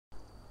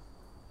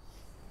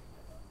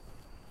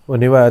วัน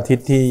นี้วันอาทิต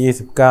ย์ที่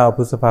29พ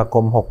ฤษภาค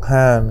ม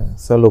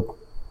65สรุป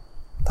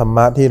ธรรม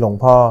ะที่หลวง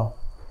พ่อ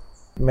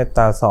เมตต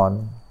าสอน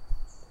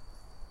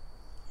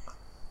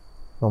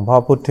หลวงพ่อ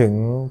พูดถึง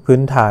พื้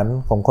นฐาน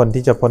ของคน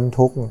ที่จะพ้น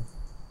ทุกข์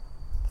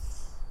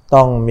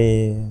ต้องมี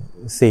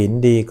ศีล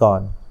ดีก่อ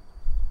น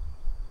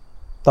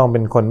ต้องเป็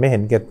นคนไม่เห็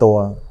นแก่ตัว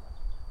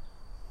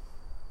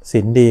ศี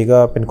ลดีก็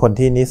เป็นคน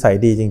ที่นิสัย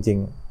ดีจริง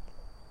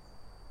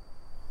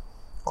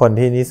ๆคน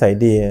ที่นิสัย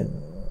ดี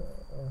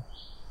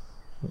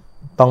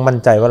ต้องมั่น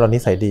ใจว่าเรานิ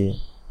สัยดี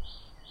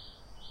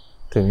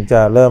ถึงจ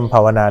ะเริ่มภา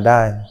วนาไ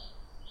ด้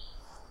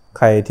ใ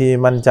ครที่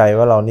มั่นใจ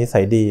ว่าเรานิ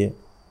สัยดี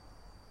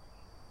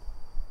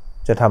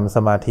จะทำส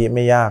มาธิไ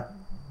ม่ยาก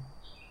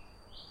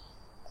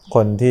ค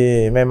นที่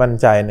ไม่มั่น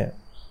ใจเนี่ย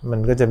มัน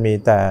ก็จะมี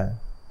แต่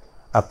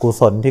อกุ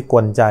ศลที่ก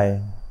วนใจ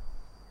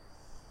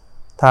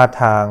ท่า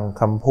ทาง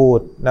คำพูด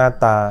หน้า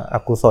ตาอ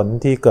กุศล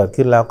ที่เกิด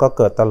ขึ้นแล้วก็เ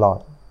กิดตลอด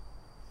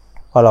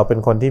พอเราเป็น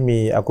คนที่มี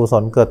อกุศ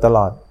ลเกิดตล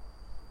อด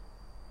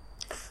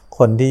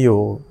คนที่อยู่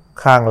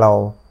ข้างเรา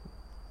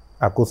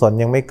อกุศล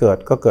ยังไม่เกิด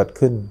ก็เกิด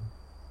ขึ้น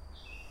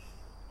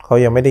เขา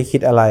ยังไม่ได้คิ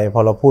ดอะไรพ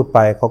อเราพูดไป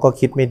เขาก็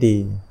คิดไม่ดี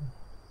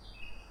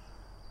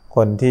ค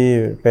นที่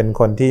เป็น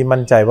คนที่มั่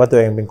นใจว่าตัว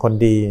เองเป็นคน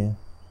ดี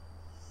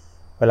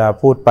เวลา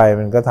พูดไป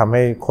มันก็ทำใ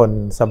ห้คน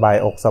สบาย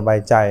อกสบาย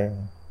ใจ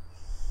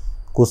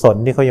กุศล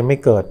ที่เขายังไม่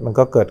เกิดมัน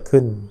ก็เกิด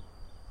ขึ้น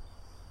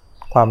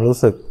ความรู้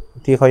สึก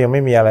ที่เขายังไ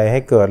ม่มีอะไรใ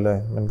ห้เกิดเลย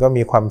มันก็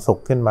มีความสุ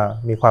ขขึ้นมา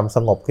มีความส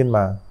งบขึ้นม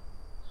า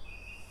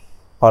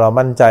พอเรา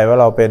มั่นใจว่า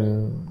เราเป็น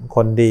ค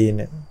นดีเ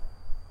นี่ย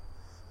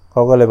เข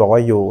าก็เลยบอกว่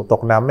าอยู่ต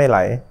กน้ำไม่ไหล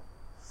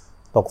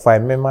ตกไฟ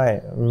ไม่ไหม้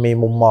มี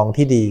มุมมอง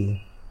ที่ดี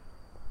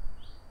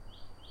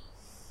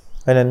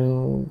เพราะฉะนั้น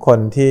คน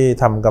ที่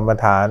ทำกรรม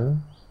ฐาน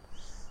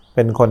เ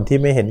ป็นคนที่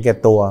ไม่เห็นแก่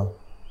ตัว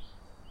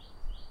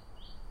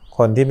ค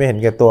นที่ไม่เห็น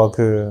แก่ตัว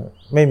คือ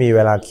ไม่มีเว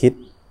ลาคิด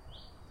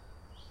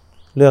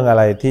เรื่องอะ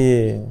ไรที่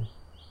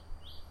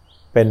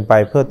เป็นไป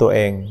เพื่อตัวเอ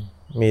ง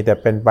มีแต่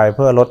เป็นไปเ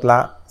พื่อลดละ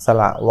ส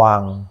ละวา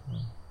ง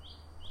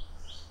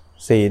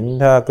ศีล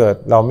ถ้าเกิด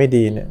เราไม่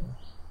ดีเนี่ย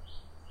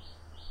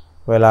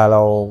เวลาเร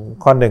า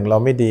ข้อหนึ่งเรา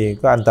ไม่ดี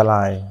ก็อันตร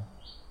าย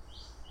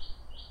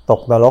ต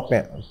กนรกเ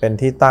นี่ยเป็น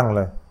ที่ตั้งเ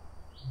ลย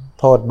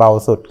โทษเบา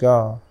สุดก็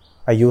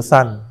อายุ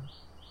สั้น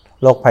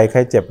โรคภัยไ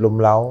ข้เจ็บรุม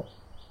เร้า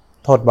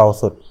โทษเบา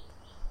สุด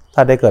ถ้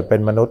าได้เกิดเป็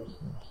นมนุษย์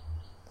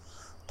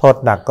โทษ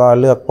หนักก็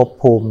เลือกภพ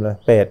ภูมิเลย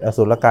เปรตอ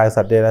สุรกาย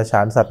สัตว์เดรัจฉ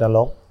านสัตว์นร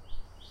ก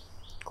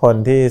คน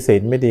ที่ศี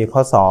ลไม่ดีข้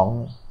อสอง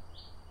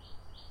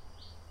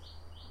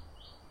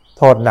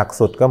โทษหนัก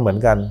สุดก็เหมือน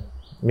กัน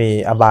มี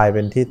อบายเ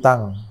ป็นที่ตั้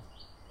ง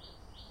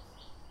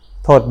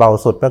โทษเบา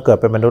สุดเมื่อเกิด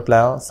เป็นมนุษย์แ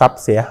ล้วทรัพ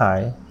ย์เสียหาย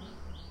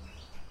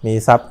มี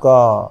ทรัพย์ก็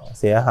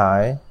เสียหา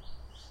ย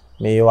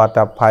มีวัฏ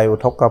ภัยอุ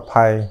ทก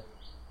ภัย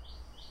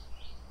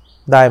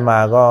ได้มา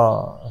ก็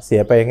เสี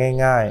ยไป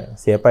ง่ายๆ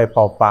เสียไปเ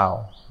ปล่า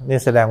ๆนี่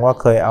แสดงว่า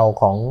เคยเอา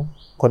ของ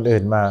คน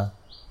อื่นมา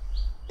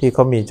ที่เข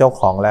ามีเจ้า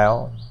ของแล้ว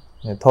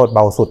โทษเบ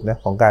าสุดนะ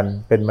ของการ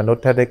เป็นมนุษ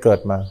ย์ถ้าได้เกิด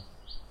มา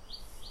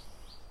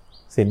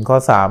ศีลข้อ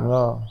สาม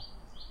ก็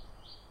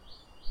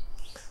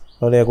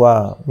เขาเรียกว่า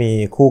มี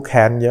คู่แ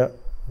ค้นเยอะ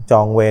จ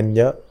องเวร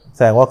เยอะแส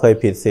ดงว่าเคย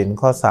ผิดศีล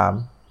ข้อสาม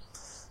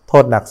โท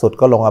ษหนักสุด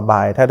ก็ลงอบ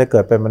ายถ้าได้เกิ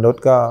ดเป็นมนุษ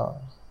ย์ก็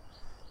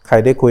ใคร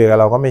ได้คุยกับ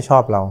เราก็ไม่ชอ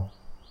บเ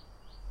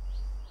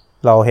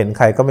ราเห็นใ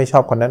ครก็ไม่ชอ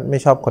บคนนั้นไม่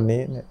ชอบคน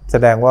นี้แส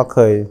ดงว่าเค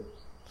ย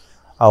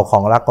เอาขอ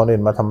งรักคนอื่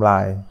นมาทำลา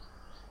ย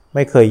ไ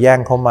ม่เคยแย่ง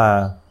เขามา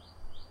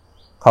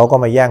เขาก็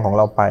มาแย่งของเ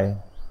ราไป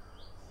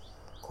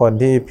คน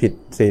ที่ผิด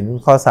ศีล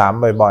ข้อสาม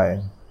บ่อย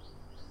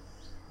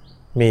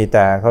ๆมีแ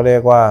ต่เขาเรี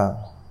ยกว่า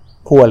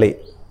คู่อริ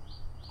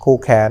คู่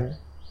แค้น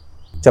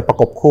จะประ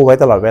กบคู่ไว้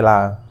ตลอดเวลา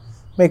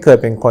ไม่เคย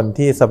เป็นคน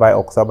ที่สบายอ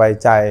กสบาย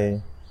ใจ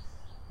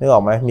นึกออ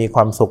กไหมมีคว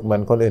ามสุขเหมือ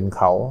นคนอื่นเ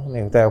ขาเนี่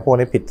ยแต่พวก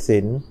นี้ผิดศี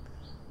ล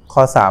ข้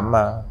อสามม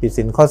าผิด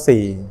ศีลข้อ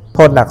สี่โท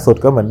ษหนักสุด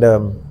ก็เหมือนเดิ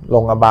มล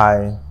งอบาย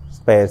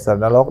เปรตสัต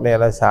ว์นรกเด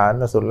รัจฉาน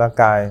อสุร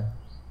กาย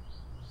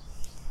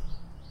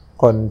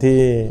คน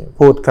ที่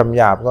พูดคำห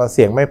ยาบก็เ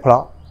สียงไม่เพรา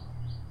ะ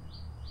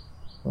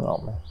นึกออ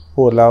กไหม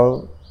พูดแล้ว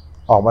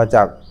ออกมาจ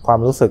ากความ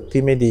รู้สึก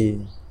ที่ไม่ดี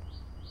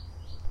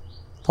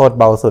โทษ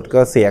เบาสุด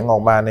ก็เสียงออ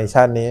กมาในช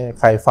าตินี้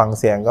ใครฟัง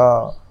เสียงก็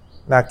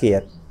น่าเกลีย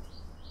ด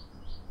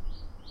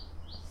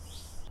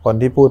คน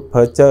ที่พูดเ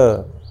พ้อเจ้อ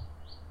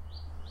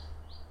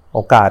โอ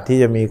กาสที่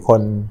จะมีค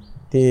น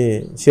ที่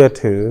เชื่อ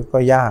ถือก็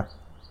ยาก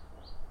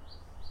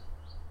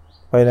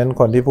เพราะฉะนั้น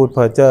คนที่พูดเ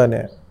พ้อเจ้อเ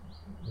นี่ย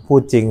พู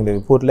ดจริงหรือ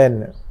พูดเล่น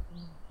เนี่ย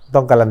ต้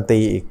องการันตี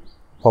อีก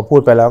พอพู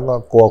ดไปแล้วก็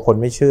กลัวคน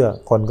ไม่เชื่อ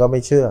คนก็ไ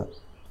ม่เชื่อ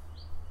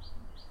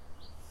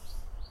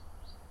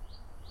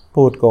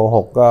พูดโกห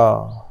กก็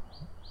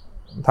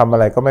ทำอะ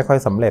ไรก็ไม่ค่อย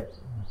สำเร็จ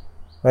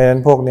เพราะฉะนั้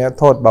นพวกนี้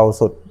โทษเบา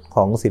สุดข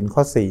องศีลข้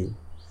อสี่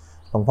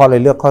หลวงพ่อเล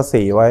ยเลือกข้อ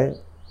สี่ไว้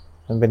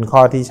มันเป็นข้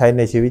อที่ใช้ใ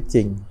นชีวิตจ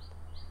ริง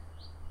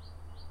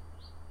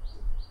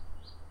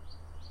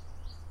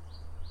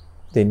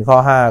ศีลข้อ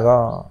ห้าก็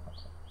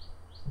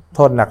โท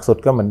ษหนักสุด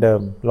ก็เหมือนเดิม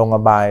ลงอ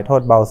บายโท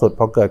ษเบาสุด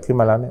พอเกิดขึ้น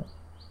มาแล้วเนี่ย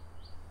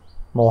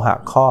โมหะ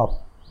ครอบ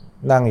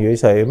นั่งอยู่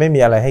เฉยๆไม่มี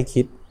อะไรให้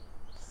คิด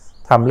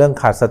ทำเรื่อง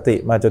ขาดสติ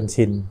มาจน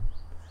ชิน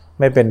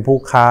ไม่เป็นผู้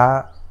ค้า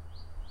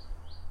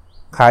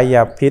ค้าย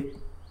าพิษ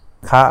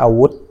ค้าอา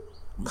วุธ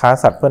ค้า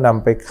สัตว์เพื่อน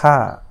ำไปฆ่า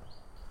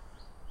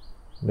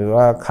หรือ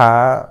ว่าค้า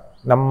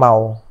น้ำเมา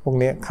พวก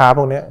นี้ค้าพ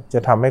วกนี้จะ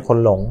ทำให้คน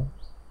หลง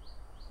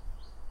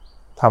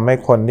ทำให้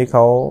คนที่เข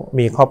า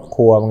มีครอบค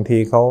รัวบางที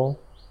เขา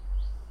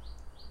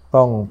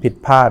ต้องผิด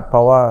พลาดเพร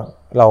าะว่า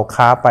เรา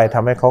ค้าไปท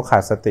ำให้เขาขา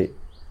ดสติ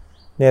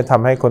เนี่ยท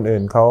ำให้คนอื่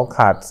นเขาข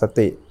าดส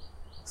ติ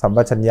สัมป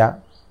ชัญญะ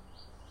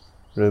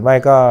หรือไม่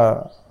ก็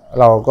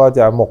เราก็จ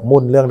ะหมก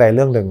มุ่นเรื่องใดเ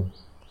รื่องหนึ่ง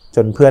จ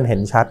นเพื่อนเห็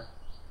นชัด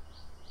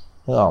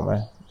นึกออกไหม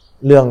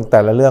เรื่องแต่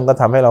ละเรื่องก็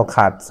ทำให้เราข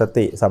าดส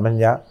ติสัมปชัญ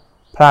ญะ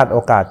พลาดโอ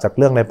กาสจากเ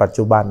รื่องในปัจ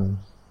จุบัน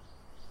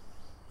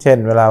เช่น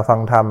เวลาฟัง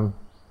ธรรม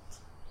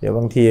เดี๋ยวบ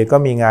างทีก็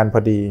มีงานพ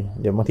อดี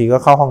เดี๋ยวบางทีก็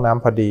เข้าห้องน้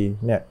ำพอดี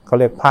เนี่ยเขา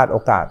เรียกพลาดโอ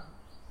กาส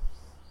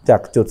จา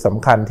กจุดส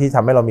ำคัญที่ท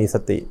ำให้เรามีส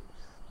ติ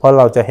เพราะเ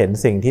ราจะเห็น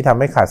สิ่งที่ทำ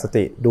ให้ขาดส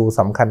ติดู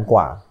สำคัญก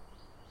ว่า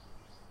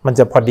มัน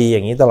จะพอดีอย่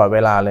างนี้ตลอดเว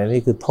ลาเลย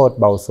นี่คือโทษ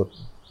เบาสุด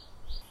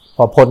พ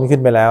อพ้นขึ้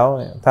นไปแล้ว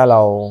ถ้าเร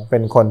าเป็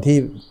นคนที่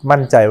มั่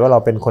นใจว่าเรา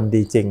เป็นคน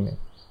ดีจริง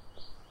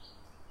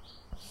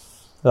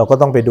เราก็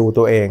ต้องไปดู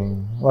ตัวเอง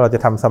ว่าเราจะ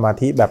ทำสมา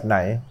ธิแบบไหน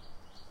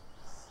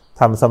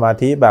ทำสมา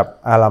ธิแบบ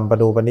อารัมป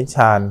ณูปนิชฌ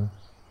าน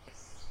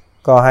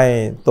ก็ให้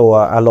ตัว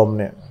อารมณ์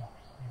เนี่ย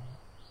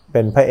เ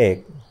ป็นพระเอก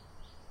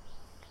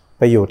ไ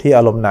ปอยู่ที่อ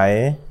ารมณ์ไหน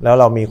แล้ว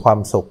เรามีความ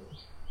สุข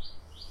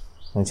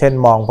อย่างเช่น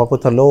มองพระพุท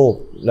ธรูป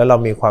แล้วเรา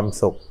มีความ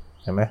สุข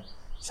เห็นไหม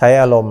ใช้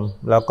อารมณ์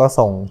แล้วก็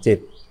ส่งจิต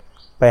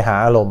ไปหา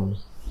อารมณ์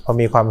พอ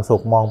มีความสุ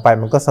ขมองไป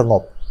มันก็สง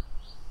บ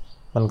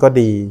มันก็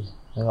ดี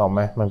นึกออกไหม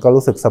มันก็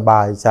รู้สึกสบ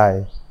ายใจ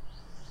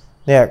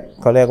เนี่ย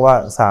เขาเรียกว่า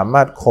สาม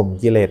ารถข่ม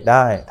กิเลสไ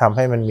ด้ทำใ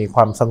ห้มันมีคว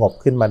ามสงบ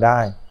ขึ้นมาได้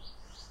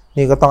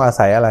นี่ก็ต้องอา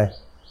ศัยอะไร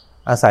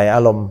อาศัยอ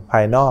ารมณ์ภ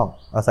ายนอก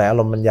อาศัยอา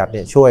รมณ์บัญญัติเ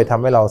นี่ยช่วยท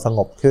ำให้เราสง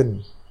บขึ้น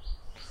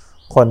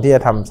คนที่จ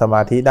ะทำสม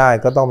าธิได้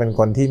ก็ต้องเป็น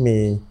คน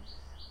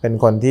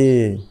ที่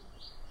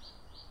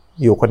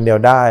อยู่คนเดียว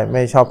ได้ไ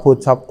ม่ชอบพูด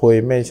ชอบคุย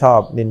ไม่ชอบ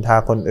นินทา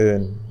คนอื่น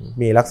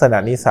มีลักษณะ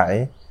นิสัย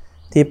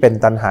ที่เป็น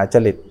ตัณหาจ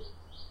ริต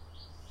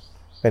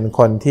เป็นค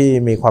นที่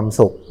มีความ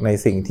สุขใน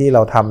สิ่งที่เร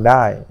าทำไ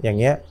ด้อย่าง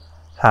เงี้ย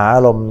หาอ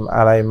ารมณ์อ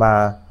ะไรมา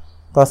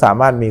ก็สา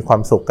มารถมีควา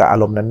มสุขกับอา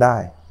รมณ์นั้นได้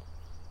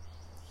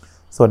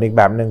ส่วนอีกแ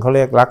บบหนึ่งเขาเ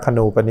รียกลักข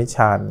ณูปนิชฌ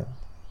าน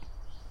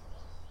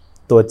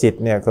ตัวจิต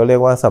เนี่ยเขาเรีย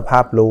กว่าสภา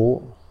พรู้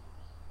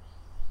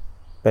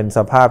เป็นส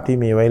ภาพที่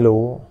มีไว้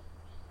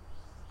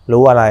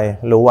รู้อะไร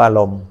รู้อาร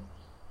มณ์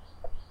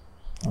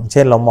เ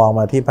ช่นเรามอง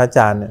มาที่พระ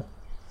จันทร์เนี่ย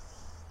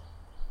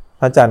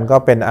พระจันทร์ก็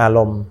เป็นอาร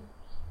มณ์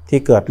ที่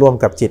เกิดร่วม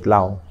กับจิตเร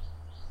า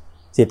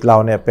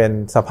เนี่ยเป็น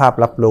สภาพ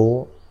รับรู้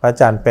พระ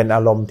จันทร์เป็นอ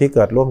ารมณ์ที่เ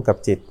กิดร่วมกับ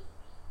จิต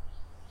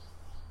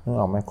นึก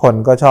ออกไหมคน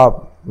ก็ชอบ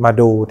มา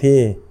ดูที่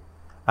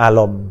อาร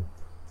มณ์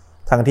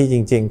ทั้งที่จ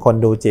ริงๆคน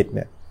ดูจิตเ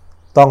นี่ย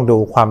ต้องดู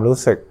ความรู้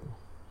สึก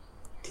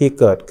ที่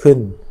เกิดขึ้น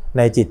ใ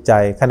นจิตใจ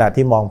ขณะ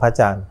ที่มองพระ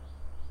จันทร์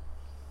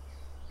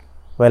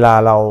เวลา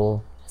เรา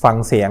ฟัง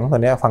เสียงตัว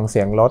นี้ฟังเ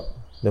สียงรถ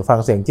หรือฟัง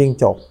เสียงจิ้ง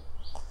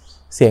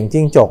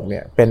จกเนี่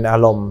ยเป็นอา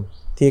รมณ์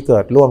ที่เกิ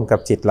ดร่วมกับ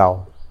จิตเ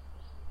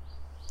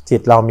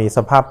รามีส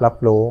ภาพรับ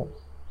รู้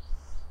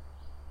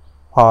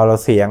พอเรา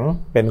เสียง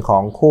เป็นขอ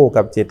งคู่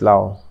กับจิตเ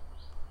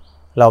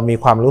รามี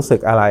ความรู้สึ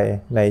กอะไร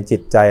ในจิ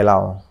ตใจเรา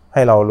ใ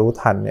ห้เรารู้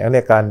ทันเนี่ยเรี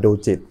ยกการดู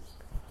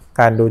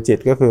จิต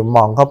ก็คือม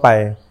องเข้าไป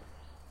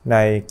ใน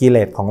กิเล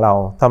สของเรา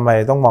ทำไม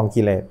ต้องมอง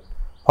กิเลส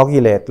เพราะกิ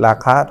เลสรา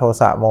คะโท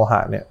สะโมหะ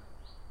เนี่ย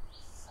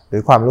หรื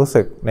อความรู้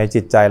สึกใน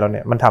จิตใจเราเ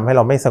นี่ยมันทำให้เ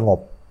ราไม่สงบ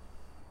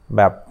แ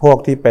บบพวก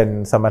ที่เป็น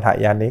สมถ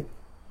ญาณิก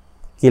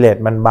กิเลส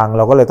มันบังเ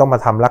ราก็เลยต้องมา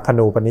ทำลักข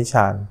ณูปนิชฌ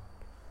าน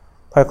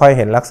ค่อยๆเ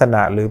ห็นลักษณ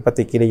ะหรือป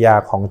ฏิกิริยา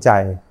ของใจ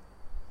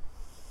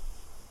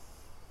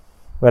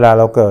เวลา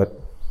เราเกิด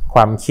คว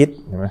ามคิด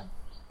เห็นไหม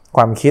ค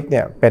วามคิดเ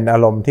นี่ยเป็นอา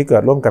รมณ์ที่เกิ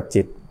ดร่วมกับ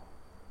จิต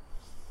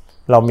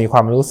เรามีคว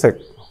ามรู้สึก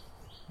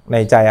ใน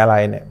ใจอะไร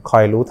เนี่ยคอ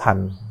ยรู้ทัน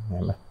เ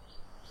ห็นไหม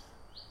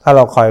ถ้าเร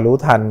าคอยรู้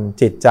ทัน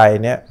จิตใจ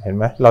เนี่ยเห็นไ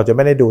หมเราจะไ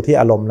ม่ได้ดูที่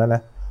อารมณ์แล้วน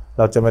ะเ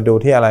ราจะมาดู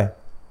ที่อะไร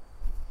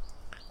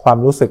ความ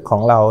รู้สึกขอ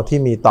งเราที่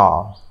มีต่อ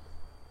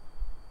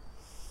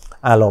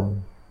อารมณ์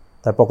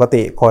แต่ปก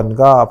ติคน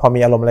ก็พอมี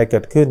อารมณ์อะไรเกิ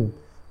ดขึ้น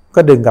ก็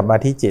ดึงกลับมา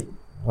ที่จิต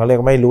เขาเรียก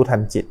ว่าไม่รู้ทั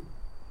นจิต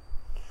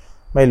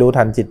ไม่รู้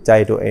ทันจิตใจ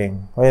ตัวเอง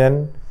เพราะฉะนั้น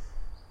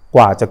ก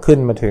ว่าจะขึ้น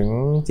มาถึง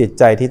จิต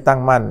ใจที่ตั้ง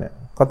มั่นเนี่ย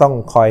ก็ต้อง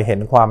คอยเห็น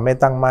ความไม่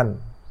ตั้งมั่น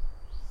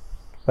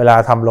เวลา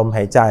ทำลมห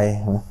ายใจ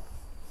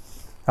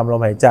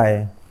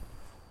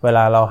เวล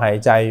าเราหาย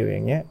ใจอยู่อ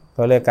ย่างเงี้ย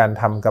ก็เรียกการ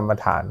ทำกรรม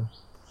ฐาน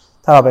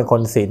ถ้าเราเป็นค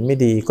นศีลไม่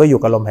ดีก็อยู่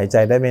กับลมหายใจ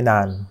ได้ไม่นา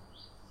น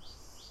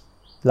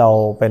เรา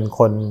เป็นค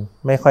น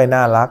ไม่ค่อยน่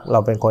ารักเรา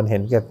เป็นคนเห็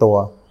นแก่ตัว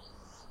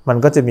มัน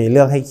ก็จะมีเ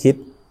รื่องให้คิด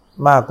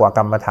มากกว่าก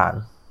รรมฐาน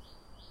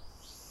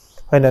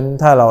เพราะฉะนั้น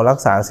ถ้าเรารัก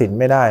ษาศีล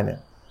ไม่ได้เนี่ย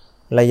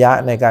ระยะ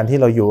ในการที่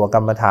เราอยู่กับก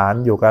รรมฐาน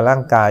อยู่กับร่า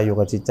งกายอยู่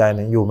กับจิตใจเ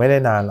นี่ยอยู่ไม่ได้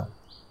นานหรอก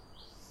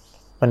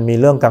มันมี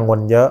เรื่องกังว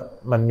ลเยอะ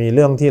มันมีเ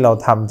รื่องที่เรา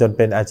ทำจนเ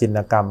ป็นอาจิน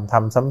กรรมท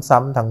ำซ้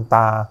ำๆทางต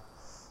า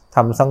ท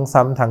ำ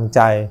ซ้ำๆทางใ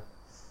จ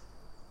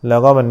แล้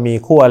วก็มันมี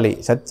คู่อริ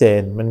ชัดเจ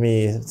นมันมี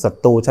ศั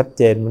ตรูชัดเ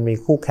จนมันมี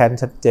คู่แค้น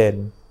ชัดเจน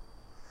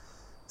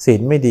ศี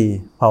ลไม่ดี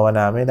ภาวน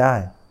าไม่ได้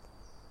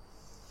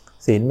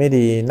ศีลไม่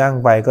ดีนั่ง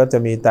ไปก็จะ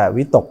มีแต่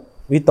วิตก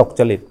วิตก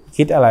จริต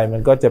คิดอะไรมั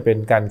นก็จะเป็น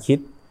การคิด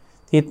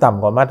ที่ต่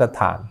ำกว่ามาตร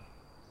ฐาน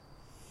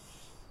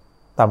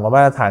ต่ำกว่าม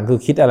าตรฐานคือ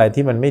คิดอะไร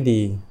ที่มันไม่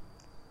ดี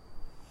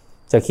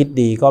จะคิด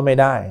ดีก็ไม่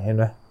ได้เห็นไ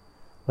หม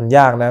มันย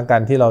ากนะกา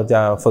รที่เราจ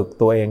ะฝึก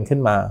ตัวเองขึ้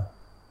นมา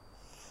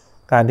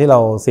การที่เรา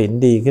ศีล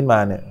ดีขึ้นมา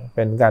เนี่ยเ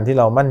ป็นการที่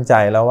เรามั่นใจ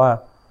แล้วว่า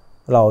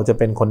เราจะ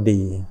เป็นคน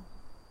ดี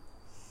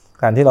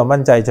การที่เรามั่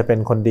นใจจะเป็น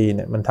คนดีเ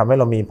นี่ยมันทำให้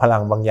เรามีพลั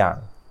งบางอย่าง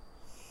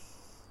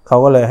เขา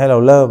ก็เลยให้เรา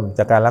เริ่มจ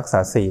ากการรักษา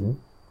ศีล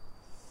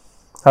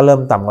ถ้าเริ่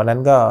มต่ำกว่านั้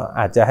นก็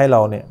อาจจะให้เร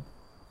าเนี่ย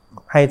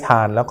ให้ท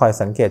านแล้วคอย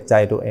สังเกตใจ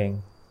ตัวเอง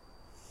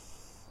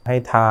ให้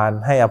ทาน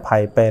ให้อภั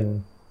ยเป็น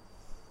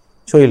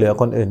ช่วยเหลือ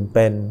คนอื่นเ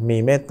ป็นมี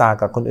เมตตา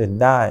กับคนอื่น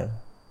ได้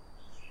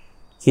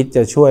คิดจ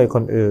ะช่วยค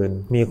นอื่น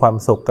มีความ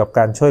สุขกับก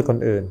ารช่วยคน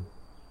อื่น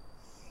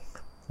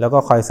แล้วก็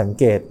คอยสัง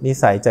เกตนิ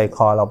สัยใจค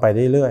อเราไป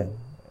เรื่อย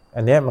ๆ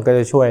อันนี้มันก็จ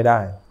ะช่วยได้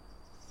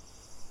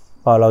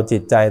พอเราจิ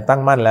ตใจตั้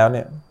งมั่นแล้วเ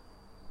นี่ย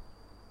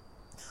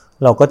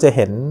เราก็จะเ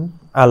ห็น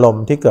อารม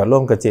ณ์ที่เกิดร่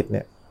วมกับจิตเ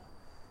นี่ย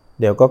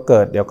เดี๋ยวก็เกิ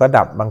ดเดี๋ยวก็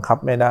ดับบังคับ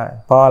ไม่ได้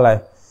เพราะอะไร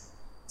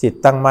จิต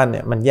ตั้งมั่นเ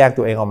นี่ยมันแยก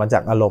ตัวเองออกมาจา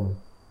กอารมณ์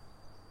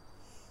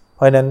เพ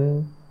ราะฉะนั้น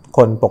ค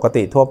นปก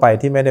ติทั่วไป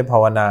ที่ไม่ได้ภา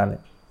วนาเนี่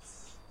ย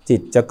จิ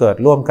ตจะเกิด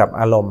ร่วมกับ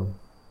อารมณ์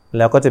แ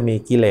ล้วก็จะมี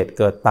กิเลส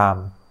เกิดตาม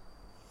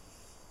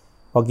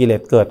พอกิเล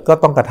สเกิดก็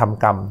ต้องกระท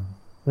ำกรรม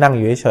นั่งอ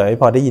ยู่เฉย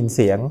ๆพอได้ยินเ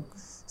สี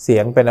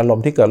ยงเป็นอารม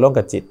ณ์ที่เกิดร่วม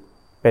กับจิต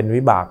เป็น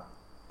วิบาก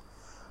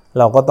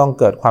เราก็ต้อง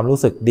เกิดความรู้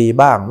สึกดี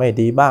บ้างไม่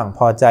ดีบ้างพ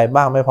อใจ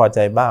บ้างไม่พอใจ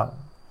บ้าง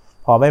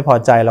พอไม่พอ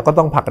ใจเราก็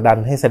ต้องผลักดัน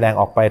ให้แสดง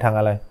ออกไปทาง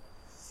อะไร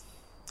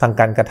ทาง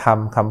การกระท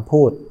ำคำ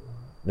พูด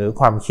หรือ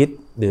ความคิด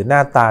หรือหน้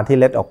าตาที่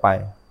เล็ดออกไป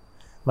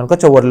มันก็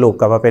จะวนลูป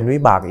กลับมาเป็นวิ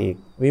บากอีก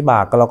วิบ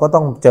ากเราก็ต้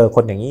องเจอค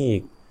นอย่างนี้อี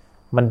ก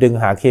มันดึง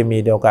หาเคมี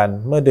เดียวกัน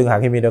เมื่อดึงหา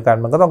เคมีเดียวกัน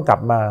มันก็ต้องกลับ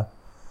มา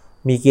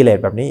มีกิเลส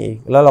แบบนี้อีก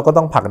แล้วเราก็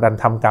ต้องผลักดัน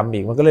ทำกรรมอี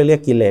กมันก็เลยเรีย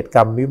กกิเลสกร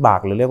รมวิบาก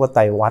หรือเรียกว่าไต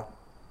รวัฏ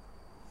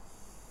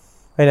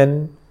เพราะฉะนั้น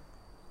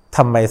ท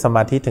ำไมสม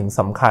าธิถึง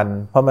สำคัญ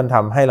เพราะมันท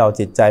ำให้เรา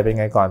จิตใจเป็น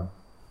ไงก่อน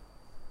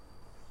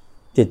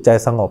จิตใจ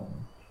สงบ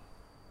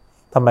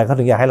ทำไมเขา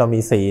ถึงอยากให้เรามี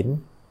ศีล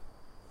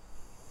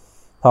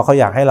เพราะเขา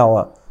อยากให้เรา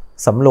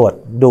สำรวจ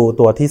ดู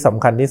ตัวที่ส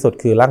ำคัญที่สุด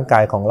คือร่างกา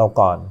ยของเรา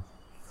ก่อน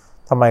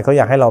ทำไมเขาอ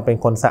ยากให้เราเป็น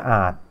คนสะอ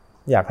าด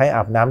อยากให้อ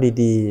าบน้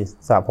ำดี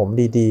ๆสระผม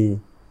ดี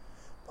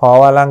ๆเพราะ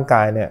ว่าร่างก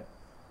ายเนี่ย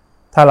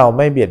ถ้าเราไ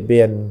ม่เบียดเบี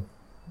ยน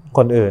ค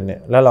นอื่นเนี่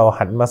ยแล้วเรา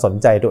หันมาสน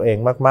ใจตัวเอง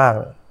มาก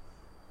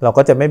ๆเรา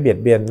ก็จะไม่เบียด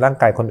เบียนร่าง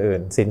กายคนอื่น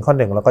ศีลข้อ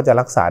หนึ่งเราก็จะ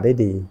รักษาได้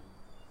ดี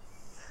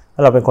ถ้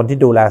าเราเป็นคนที่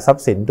ดูแลทรัพ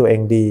ย์สินตัวเอง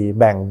ดี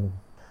แบ่ง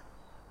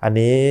อัน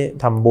นี้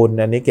ทำบุญ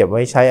อันนี้เก็บไ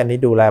ว้ใช้อันนี้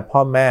ดูแลพ่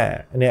อแม่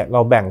เนี่ยเร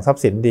าแบ่งทรัพ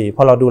ย์สินดีพ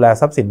อเราดูแล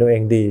ทรัพย์สินตัวเอ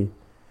งดี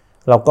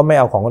เราก็ไม่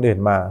เอาของคนอื่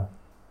นมา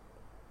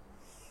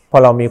พอ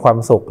เรามีความ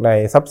สุขใน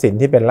ทรัพย์สิน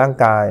ที่เป็นร่าง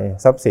กาย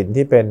ทรัพย์สิน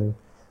ที่เป็น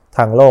ท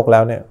างโลกแล้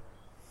วเนี่ย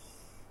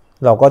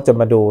เราก็จะ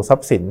มาดูทรัพ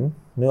ย์สิน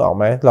นึกออกไ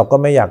หมเราก็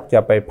ไม่อยากจะ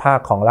ไปพาก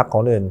ของรักขอ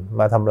งอื่น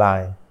มาทำลาย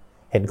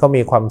เห็นเขา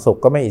มีความสุข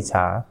ก็ไม่อิจฉ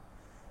า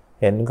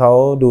เห็นเขา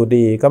ดู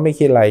ดีก็ไม่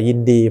คิดอะไรยิน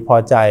ดีพอ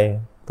ใจ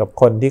กับ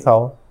คนที่เขา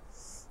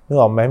นึก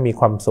ออกไหมมี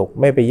ความสุข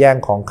ไม่ไปแย่ง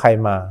ของใคร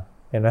มา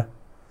เห็นไหม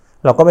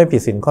เราก็ไม่ผิ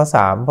ดศีลข้อ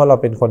3เพราะเรา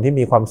เป็นคนที่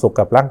มีความสุข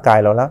กับร่างกาย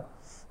เราละ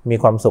มี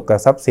ความสุขกับ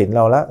ทรัพย์สินเ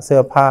ราละเสื้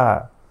อผ้า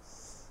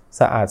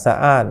สะอาดสะ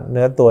อ้านเ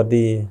นื้อตัว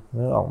ดี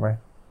นึกออกไหม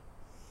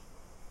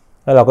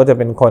แล้วเราก็จะ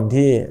เป็นคน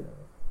ที่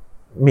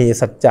มี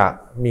สัจจะ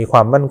มีคว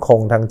ามมั่นคง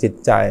ทางจิต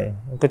ใจ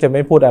ก็จะไ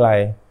ม่พูดอะไร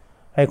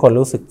ให้คน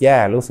รู้สึกแย่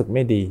รู้สึกไ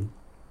ม่ดี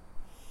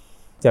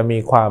จะมี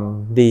ความ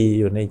ดี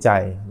อยู่ในใจ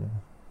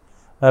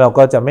แล้วเรา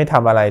ก็จะไม่ท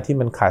ำอะไรที่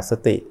มันขาดส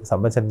ติสัม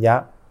ปชัญญะ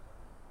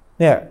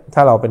เนี่ยถ้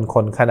าเราเป็นค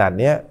นขนาด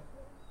เนี้ย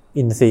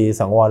อินทรีย์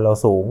สังวรเรา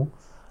สูง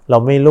เรา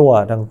ไม่รั่ว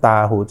ทางตา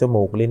หูจ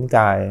มูกลิ้นก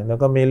ายแล้ว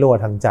ก็ไม่รั่ว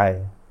ทางใจ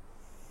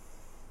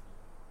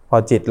พอ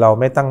จิตเรา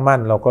ไม่ตั้งมั่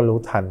นเราก็รู้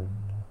ทัน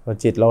พอ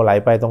จิตเราไหล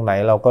ไปตรงไหน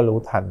เราก็รู้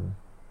ทัน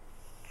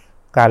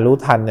การรู้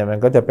ทันเนี่ยมัน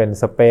ก็จะเป็น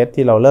สเปซ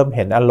ที่เราเริ่มเ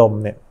ห็นอารม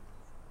ณ์เนี่ย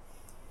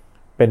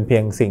เป็นเพี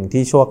ยงสิ่ง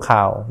ที่ชั่วคร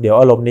าวเดี๋ยว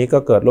อารมณ์นี้ก็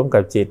เกิดร่วม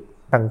กับจิต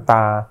ทางต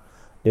า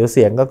เดี๋ยวเ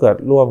สียงก็เกิด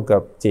ร่วมกั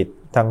บจิต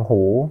ทาง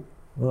หู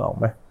นึกออก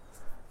ไหม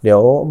เดี๋ย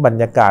วบรร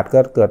ยากาศก็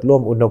เกิดร่ว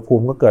มอุณหภู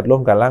มิก็เกิดร่ว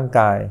มกับร่าง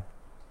กาย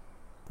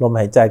ลม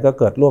หายใจก็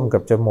เกิดร่วมกั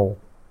บจมูก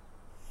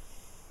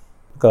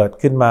เกิด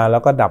ขึ้นมาแล้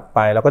วก็ดับไป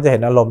แล้วก็จะเห็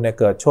นอารมณ์เนี่ย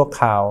เกิดชั่ว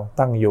คราว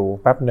ตั้งอยู่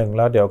แป๊บหนึ่งแ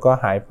ล้วเดี๋ยวก็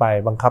หายไป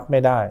บังคับไม่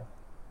ได้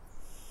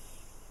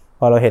พ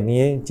อเราเห็น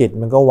นี้จิต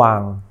มันก็ว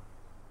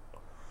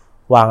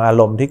างอา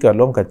รมณ์ที่เกิด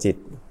ร่วมกับจิต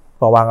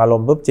พอวางอาร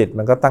มณ์ปุ๊บจิต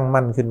มันก็ตั้ง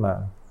มั่นขึ้นมา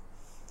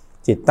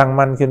จิตตั้ง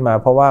มั่นขึ้นมา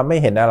เพราะว่าไม่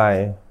เห็นอะไร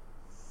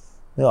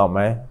นึกออกไหม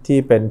ที่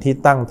เป็นที่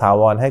ตั้งถา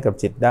วรให้กับ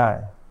จิตได้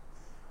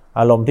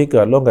อารมณ์ที่เ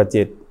กิดร่วมกับ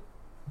จิต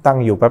ตั้ง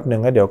อยู่แป๊บหนึ่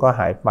งแล้วเดี๋ยวก็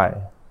หายไป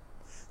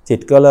จิต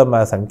ก็เริ่มม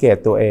าสังเกต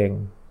ตัวเอง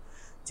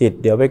จิต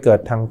เดี๋ยวไปเกิด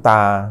ทางต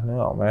านึก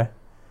ออกไหม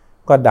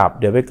ก็ดับ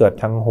เดี๋ยวไปเกิด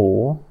ทางหู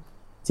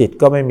จิต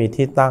ก็ไม่มี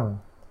ที่ตั้ง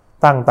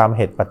ตามเ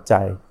หตุปัจ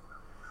จัย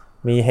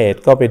มีเหตุ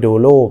ก็ไปดู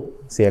รูป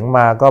เสียงม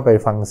าก็ไป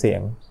ฟังเสีย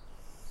ง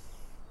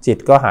จิต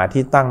ก็หา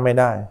ที่ตั้งไม่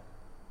ได้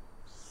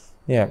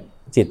เนี่ย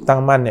จิตตั้ง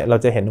มั่นเนี่ยเรา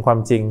จะเห็นความ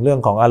จริงเรื่อง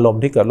ของอารม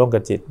ณ์ที่เกิดร่วม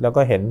กับจิตแล้ว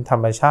ก็เห็นธร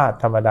รมชาติ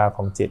ธรรมดาข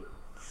อง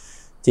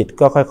จิต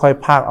ก็ค่อย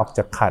ๆพากออกจ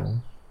ากขันธ์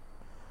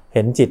เ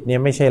ห็นจิตเนี่ย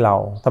ไม่ใช่เรา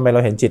ทำไมเรา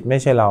เห็นจิตไม่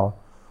ใช่เรา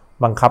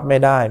บังคับไม่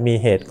ได้มี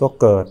เหตุก็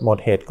เกิดหมด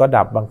เหตุก็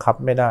ดับบังคับ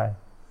ไม่ได้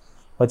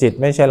พอจิต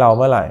ไม่ใช่เราเ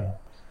มื่อไหร่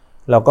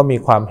เราก็มี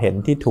ความเห็น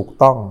ที่ถูก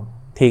ต้อง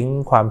ทิ้ง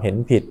ความเห็น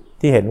ผิด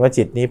ที่เห็นว่า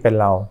จิตนี้เป็น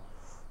เรา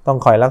ต้อง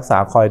คอยรักษา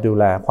คอยดู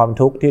แลความ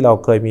ทุกข์ที่เรา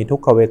เคยมีทุ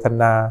กขเวท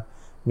นา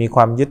มีค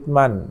วามยึด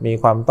มั่นมี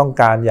ความต้อง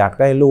การอยาก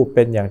ได้รูปเ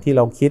ป็นอย่างที่เ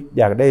ราคิด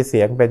อยากได้เ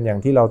สียงเป็นอย่าง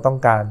ที่เราต้อง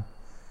การ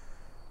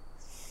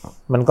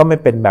มันก็ไม่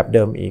เป็นแบบเ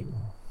ดิมอีก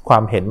ควา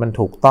มเห็นมัน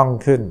ถูกต้อง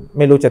ขึ้นไ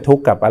ม่รู้จะทุก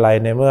ข์กับอะไร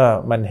ในเมื่อ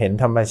มันเห็น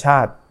ธรรมชา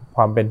ติค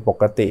วามเป็นป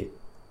กติ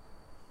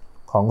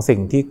ของสิ่ง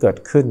ที่เกิด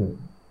ขึ้น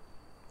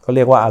เขาเ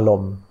รียกว่าอาร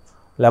มณ์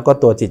แล้วก็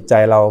ตัวจิตใจ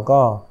เราก็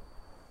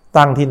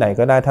ตั้งที่ไหน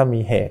ก็ได้ถ้า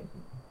มีเหตุ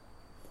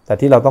แต่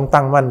ที่เราต้อง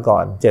ตั้งมั่นก่อ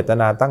นเจต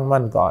นาตั้ง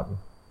มั่นก่อน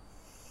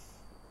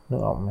นึ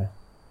กออกไหม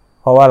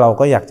เพราะว่าเรา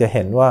ก็อยากจะเ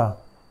ห็นว่า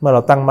เมื่อเร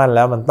าตั้งมั่นแ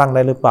ล้วมันตั้งไ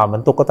ด้หรือเปล่ามั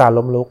นตุ๊กตา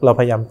ล้มลุกเรา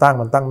พยายามตั้ง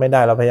มันตั้งไม่ไ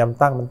ด้เราพยายาม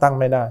ตั้งมันตั้ง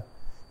ไม่ได้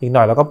อีกหน่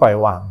อยเราก็ปล่อย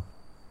วาง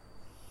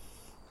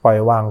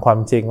ความ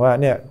จริงว่า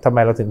เนี่ยทำไม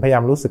เราถึงพยายา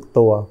มรู้สึก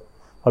ตัว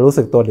พอรู้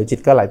สึกตัวเดี๋ยวจิต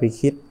ก็ไหลไป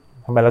คิด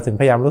ทำไมเราถึง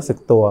พยายามรู้สึก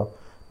ตัว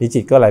เดี๋ยวจิ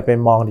ตก็ไหลไป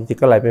มองเดี๋ยวจิต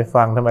ก็ไหลไป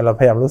ฟังทำไมเรา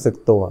พยายามรู้สึก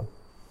ตัว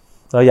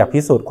เราอยากพิ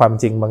สูจน์ความ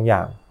จริงบางอย่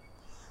าง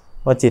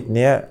ว่าจิตเ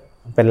นี้ย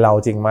เป็นเรา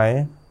จริงไหม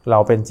เรา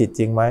เป็นจิต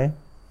จริงไหม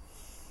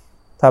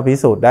ถ้าพิ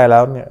สูจน์ได้แล้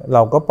วเนี่ยเร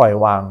าก็ปล่อย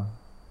วาง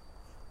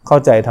เข้า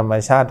ใจธรรม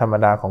ชาติธรรม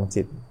ดาของ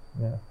จิต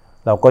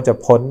เราก็จะ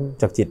พ้น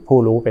จากจิตผู้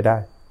รู้ไปได้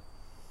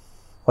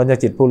พ้นจาก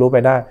จิตผู้รู้ไป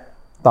ได้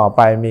ต่อไ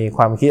ปมีค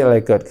วามคิดอะไร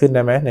เกิดขึ้นไ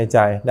ด้ไหมในใจ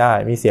ได้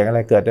มีเสียงอะไร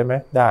เกิดได้ไหม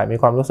ได้มี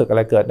ความรู้สึกอะไ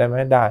รเกิดได้ไหม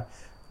ได้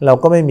เรา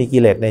ก็ไม่มีกิ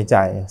เลสในใจ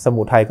ส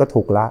มุทัยก็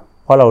ถูกละ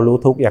เพราะเรารู้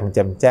ทุกอย่างแ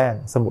จ่มแจ้ง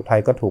สมุทัย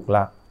ก็ถูกล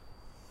ะ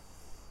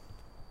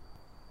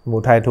สมุ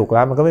ทัยถูกล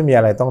ะมันก็ไม่มี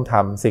อะไรต้องท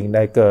ำสิ่งใด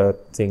เกิด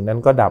สิ่งนั้น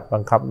ก็ดับบั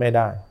งคับไม่ไ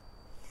ด้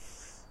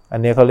อัน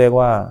นี้เขาเรียก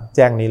ว่าแ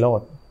จ้งนิโร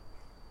ธ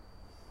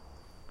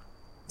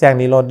แจ้ง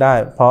นิโรธได้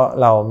เพราะ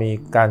เรามี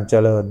การเจ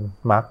ริญ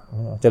มรรค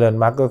เจริญ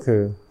มรรคก็คื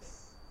อ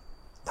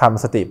ท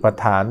ำสติปัฏ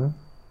ฐาน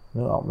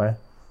นึกออกไหม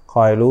ค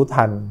อยรู้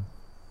ทัน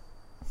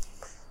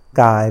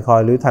กายคอ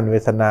ยรู้ทันเว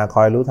ทนาค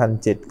อยรู้ทัน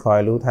จิตคอย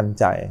รู้ทัน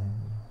ใจ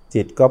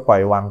จิตก็ปล่อ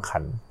ยวางขั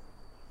นธ์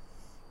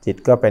จิต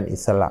ก็เป็นอิ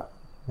สระ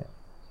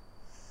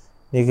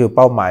นี่คือเ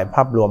ป้าหมายภ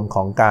าพรวมข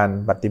องการ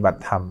ปฏิบั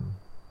ติธรรม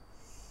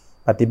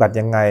ปฏิบัติ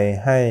ยังไง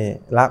ให้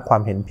ละควา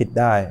มเห็นผิด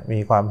ได้มี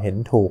ความเห็น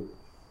ถูก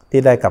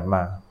ที่ได้กลับม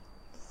า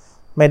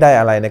ไม่ได้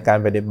อะไรในการ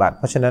ปฏิบัติเ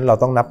พราะฉะนั้นเรา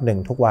ต้องนับหนึ่ง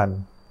ทุกวัน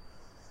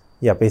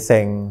อย่าไปเซ็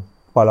ง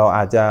พอเราอ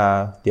าจจะ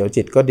เดี๋ยว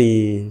จิตก็ดี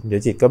เดี๋ย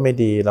วจิตก็ไม่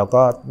ดีเรา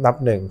ก็นับ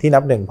หนึ่งที่นั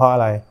บหนึ่งเพราะอะ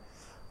ไร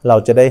เรา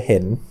จะได้เห็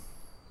น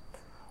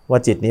ว่า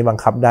จิตนี้บัง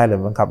คับได้หรื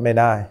อบังคับไม่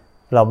ได้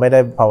เราไม่ได้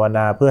ภาวน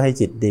าเพื่อให้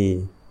จิตดี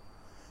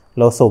เ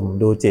ราสุ่ม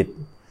ดูจิต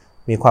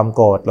มีความโ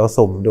กรธเรา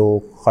สุ่มดู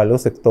คอยรู้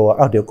สึกตัว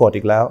เดี๋ยวโกรธ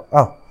อีกแล้ว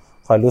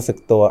คอยรู้สึก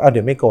ตัวเ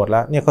ดี๋ยวไม่โกรธแ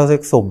ล้วเนี่ยเขาเรี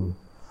ยกสุ่ม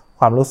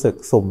ความรู้สึก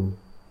สุ่ม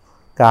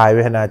กายเว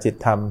ทนาจิต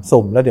ธรรม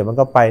สุ่มแล้วเดี๋ยวมัน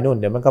ก็ไปนู่น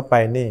เดี๋ยวมันก็ไป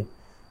นี่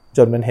จ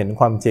นมันเห็น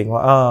ความจริงว่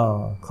า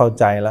เข้า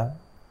ใจแล้ว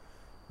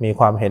มี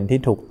ความเห็นที่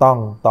ถูกต้อง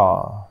ต่อ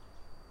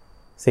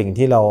สิ่ง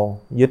ที่เรา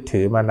ยึด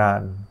ถือมานา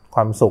นคว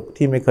ามสุข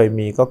ที่ไม่เคย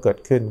มีก็เกิด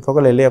ขึ้นเขา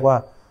ก็เลยเรียกว่า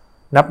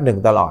นับหนึ่ง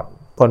ตลอด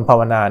คนภา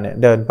วนาเนี่ย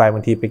เดินไปบา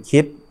งทีไป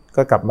คิด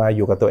ก็กลับมาอ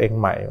ยู่กับตัวเอง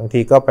ใหม่บางที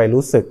ก็ไป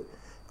รู้สึก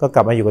ก็ก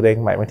ลับมาอยู่กับตัวเอ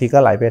งใหม่บางทีก็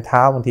ไหลไปเท้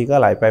าบางทีก็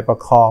ไหลไปประ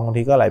คองบาง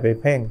ทีก็ไหลไป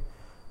เพ่ง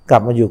กลั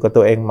บมาอยู่กับ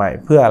ตัวเองใหม่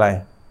เพื่ออะไร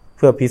เ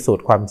พื่อพิสูจ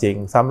น์ความจริง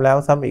ซ้ำแล้ว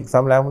ซ้ำอีกซ้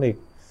ำแล้วซ้ำอีก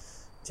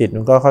จิต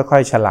มันก็ค่อ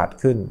ยๆฉลาด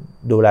ขึ้น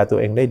ดูแลตัว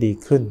เองได้ดี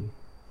ขึ้น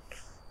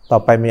ต่อ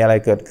ไปมีอะไร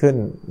เกิดขึ้น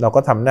เราก็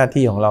ทำหน้า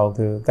ที่ของเรา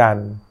คือการ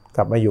ก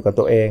ลับมาอยู่กับ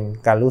ตัวเอง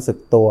การรู้สึก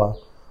ตัว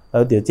แล้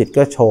วเดี๋ยวจิต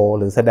ก็โชว์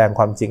หรือแสดงค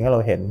วามจริงให้เรา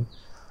เห็น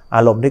อ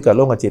ารมณ์ที่เกิด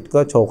ร่วมกับจิตก็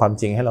โชว์ความ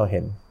จริงให้เราเห็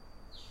น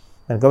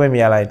มันก็ไม่มี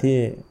อะไรที่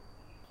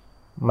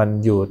มัน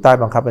อยู่ใต้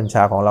บังคับบัญช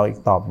าของเราอีก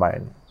ต่อไป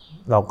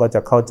เราก็จะ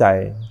เข้าใจ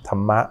ธร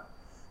รมะ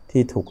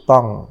ที่ถูกต้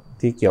อง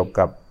ที่เกี่ยว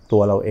กับตั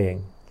วเราเอง